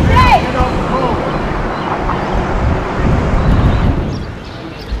down today.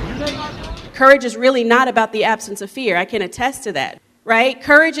 Courage is really not about the absence of fear. I can attest to that, right?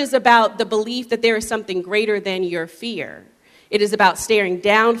 Courage is about the belief that there is something greater than your fear. It is about staring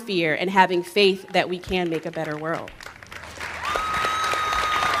down fear and having faith that we can make a better world.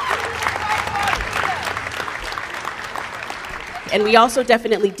 And we also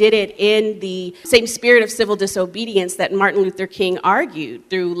definitely did it in the same spirit of civil disobedience that Martin Luther King argued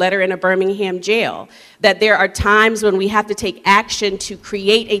through Letter in a Birmingham Jail, that there are times when we have to take action to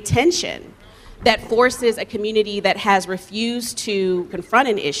create a tension that forces a community that has refused to confront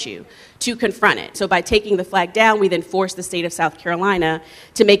an issue to confront it. So by taking the flag down, we then force the state of South Carolina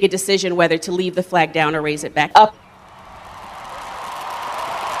to make a decision whether to leave the flag down or raise it back up.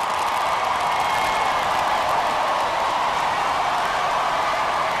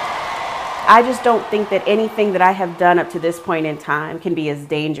 I just don't think that anything that I have done up to this point in time can be as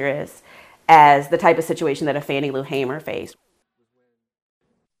dangerous as the type of situation that a Fannie Lou Hamer faced.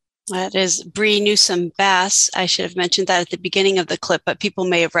 That is Bree Newsome Bass. I should have mentioned that at the beginning of the clip, but people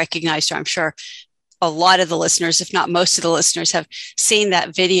may have recognized her. I'm sure a lot of the listeners, if not most of the listeners, have seen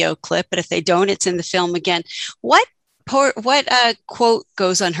that video clip. But if they don't, it's in the film again. What quote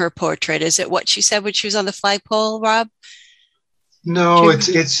goes on her portrait? Is it what she said when she was on the flagpole, Rob? No, I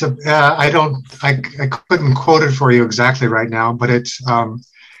couldn't quote it for you exactly right now, but it's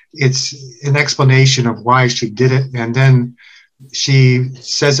it's an explanation of why she did it. And then she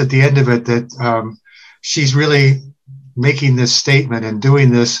says at the end of it that she's really making this statement and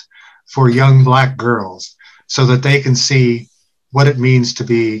doing this for young Black girls so that they can see what it means to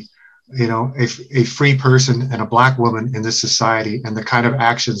be, a free person and a Black woman in this society and the kind of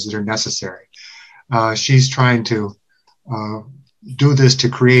actions that are necessary. She's trying to do this to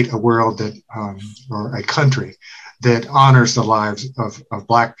create a world that, or a country that honors the lives of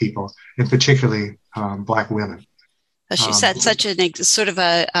Black people, and particularly Black women. She said such a sort of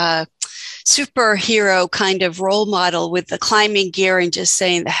a superhero kind of role model with the climbing gear and just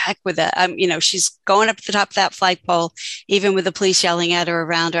saying the heck with it. She's going up to the top of that flagpole, even with the police yelling at her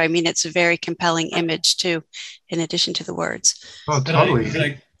around her. I mean, it's a very compelling image too, in addition to the words. Oh,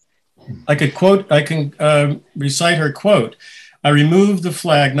 totally. I can recite her quote. I removed the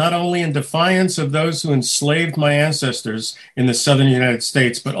flag not only in defiance of those who enslaved my ancestors in the southern United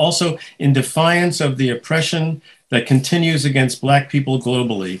States, but also in defiance of the oppression that continues against Black people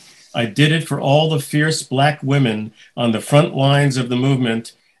globally. I did it for all the fierce Black women on the front lines of the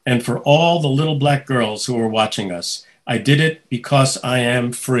movement and for all the little Black girls who are watching us. I did it because I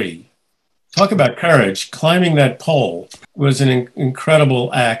am free. Talk about courage. Climbing that pole was an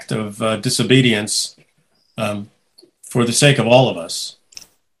incredible act of disobedience for the sake of all of us.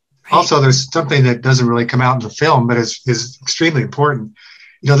 Also, there's something that doesn't really come out in the film, but is extremely important.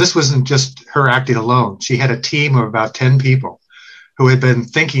 This wasn't just her acting alone. She had a team of about 10 people who had been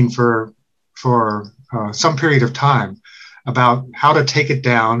thinking for some period of time about how to take it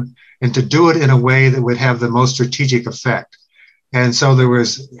down and to do it in a way that would have the most strategic effect. And so there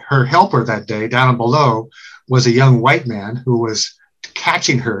was her helper that day down below was a young white man who was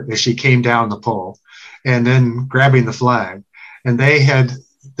catching her as she came down the pole and then grabbing the flag. And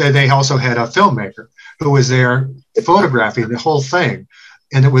they also had a filmmaker who was there photographing the whole thing.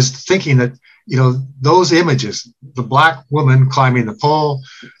 And it was thinking that, those images, the Black woman climbing the pole,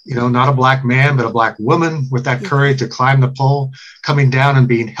 not a Black man, but a Black woman with that courage to climb the pole, coming down and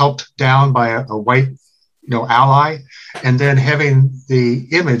being helped down by a white, ally, and then having the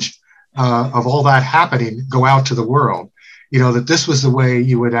image of all that happening go out to the world, that this was the way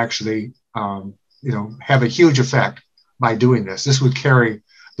you would actually, have a huge effect by doing this. This would carry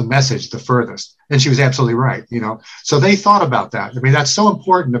the message the furthest. And she was absolutely right, So they thought about that. I mean, that's so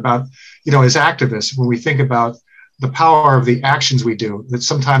important about, as activists, when we think about the power of the actions we do, that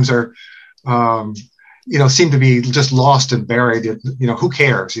sometimes are, seem to be just lost and buried. Who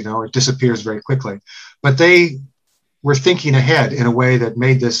cares? It disappears very quickly. But they were thinking ahead in a way that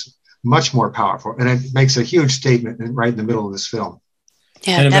made this much more powerful. And it makes a huge statement right in the middle of this film.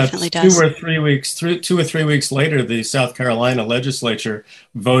 Yeah, it definitely does. 2 or 3 weeks later, the South Carolina legislature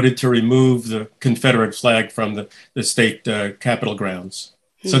voted to remove the Confederate flag from the state Capitol grounds.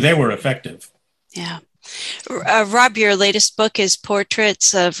 So they were effective. Yeah. Rob, your latest book is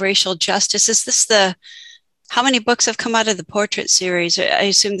Portraits of Racial Justice. Is this how many books have come out of the Portrait series? I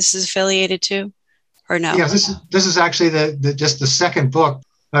assume this is affiliated to, or no? Yeah, this is actually just the second book,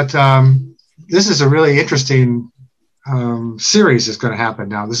 but this is a really interesting series that's going to happen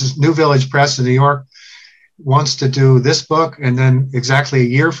now. This is New Village Press in New York wants to do this book, and then exactly a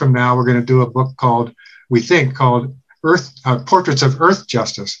year from now, we're going to do a book called Portraits of Earth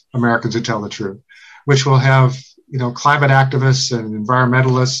Justice, Americans Who Tell the Truth, which will have, climate activists and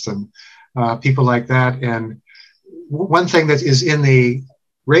environmentalists and people like that. And one thing that is in the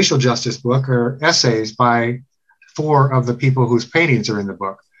racial justice book are essays by 4 of the people whose paintings are in the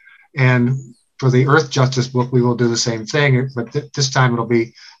book. And for the Earth Justice book, we will do the same thing, but this time it'll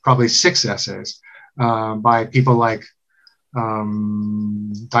be probably 6 essays by people like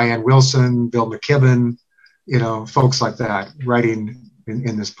Diane Wilson, Bill McKibben, folks like that writing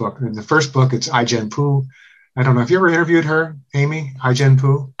in this book. In the first book, it's Ai-jen Poo. I don't know, have you ever interviewed her, Amy? Ai-jen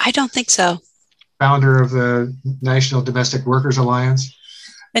Poo? I don't think so. Founder of the National Domestic Workers Alliance.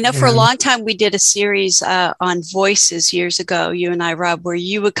 I know for a long time we did a series on voices years ago, you and I, Rob, where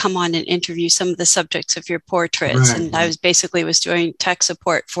you would come on and interview some of the subjects of your portraits. Right. And I was doing tech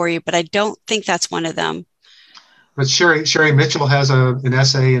support for you, but I don't think that's one of them. But Sherry Mitchell has an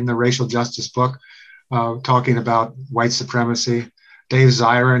essay in the racial justice book talking about white supremacy. Dave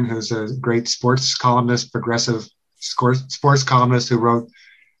Zirin, who's a great sports columnist, progressive sports columnist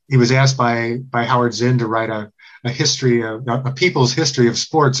he was asked by Howard Zinn to write a people's history of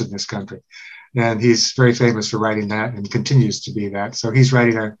sports in this country. And he's very famous for writing that and continues to be that. So he's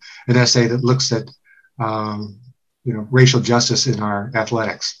writing an essay that looks at, racial justice in our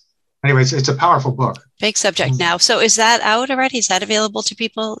athletics. Anyways, it's a powerful book. Big subject now. So is that out already? Is that available to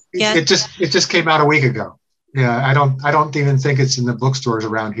people yet? It just came out a week ago. Yeah, I don't even think it's in the bookstores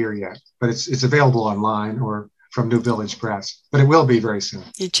around here yet, but it's available online or from New Village Press. But it will be very soon.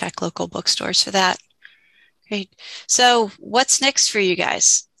 You check local bookstores for that. Great. So what's next for you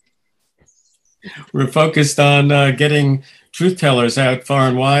guys? We're focused on getting truth tellers out far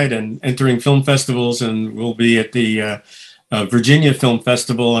and wide and entering film festivals, and we'll be at the Virginia Film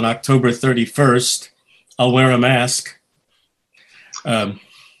Festival on October 31st. I'll wear a mask. So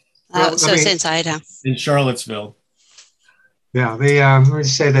it's inside, huh? In Charlottesville. Yeah, let me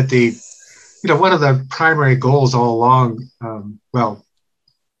say that one of the primary goals all along,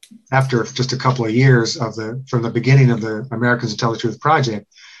 after just a couple of years from the beginning of the Americans Who Tell the Truth project,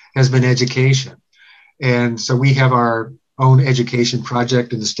 has been education. And so we have our own education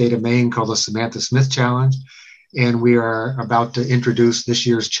project in the state of Maine called the Samantha Smith Challenge. And we are about to introduce this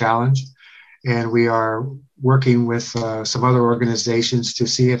year's challenge. And we are working with some other organizations to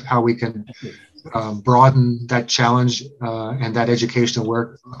see how we can broaden that challenge and that educational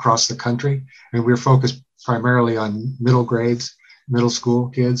work across the country. And we're focused primarily on middle school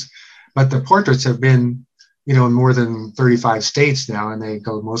kids. But the portraits have been, in more than 35 states now, and they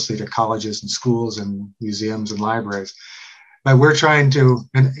go mostly to colleges and schools and museums and libraries. But we're trying to,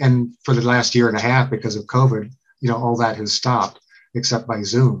 and for the last year and a half, because of COVID, all that has stopped except by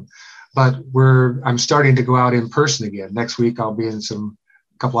Zoom. But I'm starting to go out in person again. Next week, I'll be in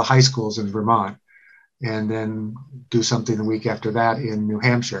a couple of high schools in Vermont, and then do something the week after that in New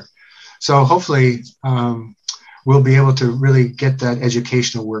Hampshire. So hopefully we'll be able to really get that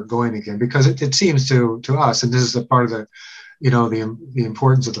educational work going again, because it seems to us, and this is a part of the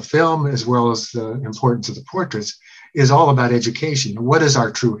importance of the film as well as the importance of the portraits, is all about education. What is our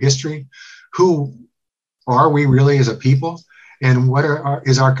true history? Who are we really as a people? And what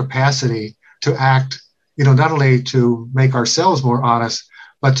is our capacity to act, not only to make ourselves more honest,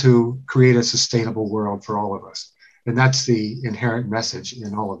 but to create a sustainable world for all of us. And that's the inherent message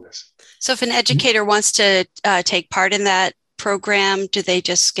in all of this. So if an educator wants to take part in that program, do they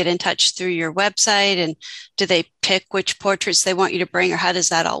just get in touch through your website, and do they pick which portraits they want you to bring, or how does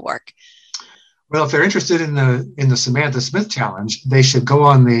that all work? Well, if they're interested in the Samantha Smith Challenge, they should go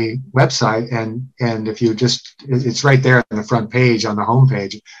on the website, and if you it's right there on the front page, on the home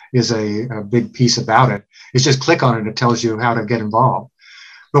page, is a big piece about it. It's just click on it, it tells you how to get involved.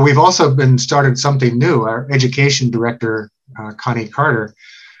 But we've also started something new. Our education director, Connie Carter,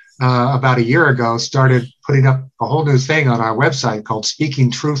 about a year ago, started putting up a whole new thing on our website called Speaking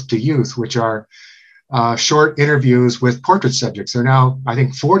Truth to Youth, which are short interviews with portrait subjects. There are now, I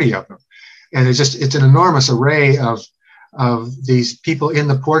think, 40 of them. And it's an enormous array of these people in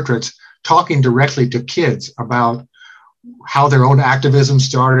the portraits talking directly to kids about how their own activism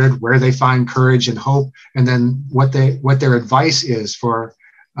started, where they find courage and hope, and then what their advice is for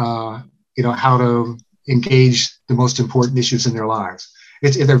how to engage the most important issues in their lives.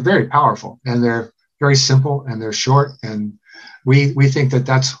 They're very powerful, and they're very simple, and they're short, and we think that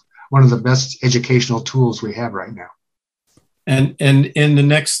that's one of the best educational tools we have right now. And in the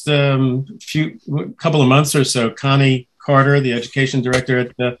next couple of months or so, Connie Carter, the education director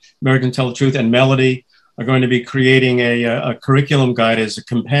at the American Tell the Truth, and Melody are going to be creating a curriculum guide as a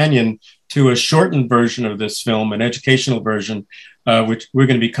companion to a shortened version of this film, an educational version, which we're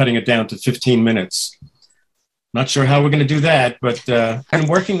going to be cutting it down to 15 minutes. Not sure how we're going to do that, but I'm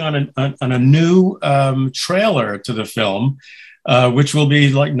working on a new trailer to the film, which will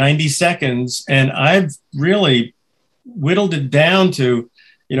be like 90 seconds. And I've really whittled it down to,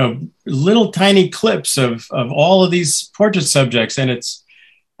 little tiny clips of all of these portrait subjects. And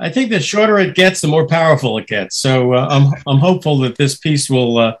I think the shorter it gets, the more powerful it gets. So I'm hopeful that this piece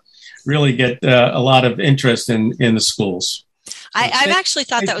will really get a lot of interest in the schools. I've actually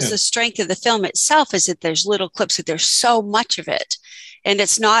thought that was the strength of the film itself, is that there's little clips, that there's so much of it. And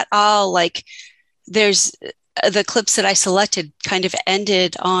it's not all like, there's the clips that I selected kind of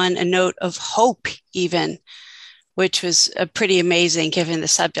ended on a note of hope even, which was pretty amazing given the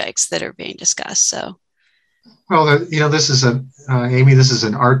subjects that are being discussed. So, well, this is Amy, this is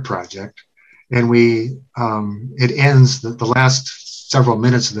an art project, and it ends, the last several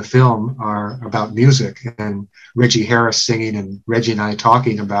minutes of the film are about music, and Reggie Harris singing, and Reggie and I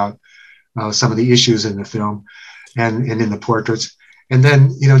talking about some of the issues in the film and in the portraits. And then,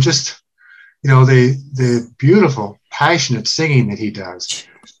 the beautiful, passionate singing that he does,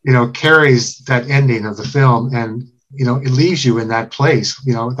 carries that ending of the film, and, it leaves you in that place.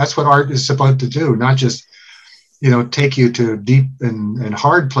 That's what art is supposed to do, not just, take you to deep and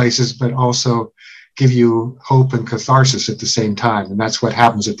hard places, but also give you hope and catharsis at the same time. And that's what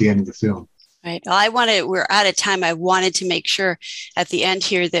happens at the end of the film. Right. Well, we're out of time. I wanted to make sure at the end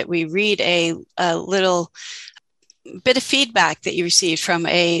here that we read a little bit of feedback that you received from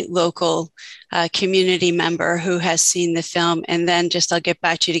a local community member who has seen the film. And then I'll get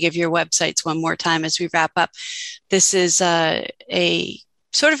back to you to give your websites one more time as we wrap up. This is a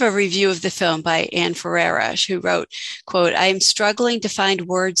sort of a review of the film by Anne Ferreira, who wrote, quote, "I am struggling to find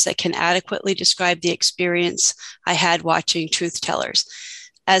words that can adequately describe the experience I had watching Truth Tellers.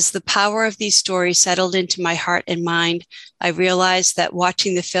 As the power of these stories settled into my heart and mind, I realized that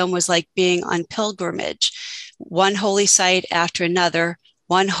watching the film was like being on pilgrimage, one holy site after another,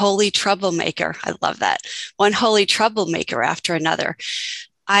 one holy troublemaker." I love that. One holy troublemaker after another.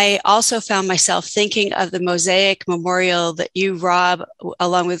 I also found myself thinking of the Mosaic Memorial that you, Rob,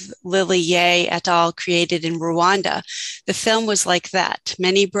 along with Lily Ye et al., created in Rwanda. The film was like that.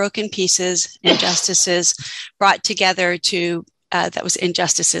 Many broken pieces, injustices brought together to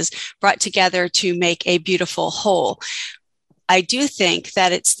make a beautiful whole. I do think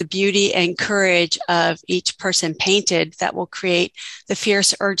that it's the beauty and courage of each person painted that will create the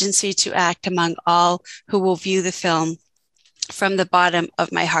fierce urgency to act among all who will view the film. From the bottom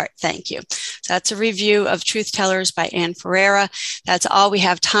of my heart, thank you. So that's a review of Truth Tellers by Anne Ferreira. That's all we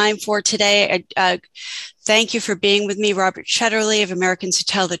have time for today. Thank you for being with me, Robert Shetterly of Americans Who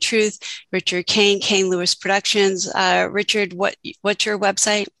Tell the Truth, Richard Kane, Kane Lewis Productions. Richard, what's your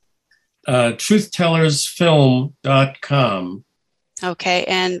website? TruthTellersFilm.com. Okay,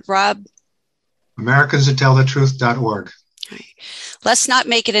 and Rob? AmericansWhoTellTheTruth.org. Right. Let's not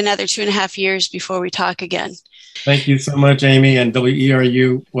make it another 2.5 years before we talk again. Thank you so much, Amy, and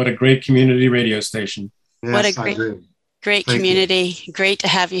WERU. What a great community radio station. Yes, what a great community. You. Great to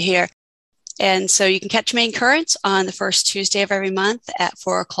have you here. And so you can catch Main Currents on the first Tuesday of every month at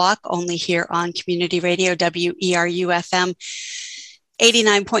 4:00, only here on Community Radio, WERU-FM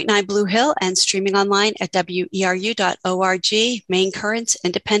 89.9 Blue Hill, and streaming online at weru.org. Main Currents,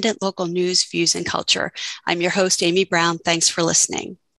 independent local news, views, and culture. I'm your host, Amy Brown. Thanks for listening.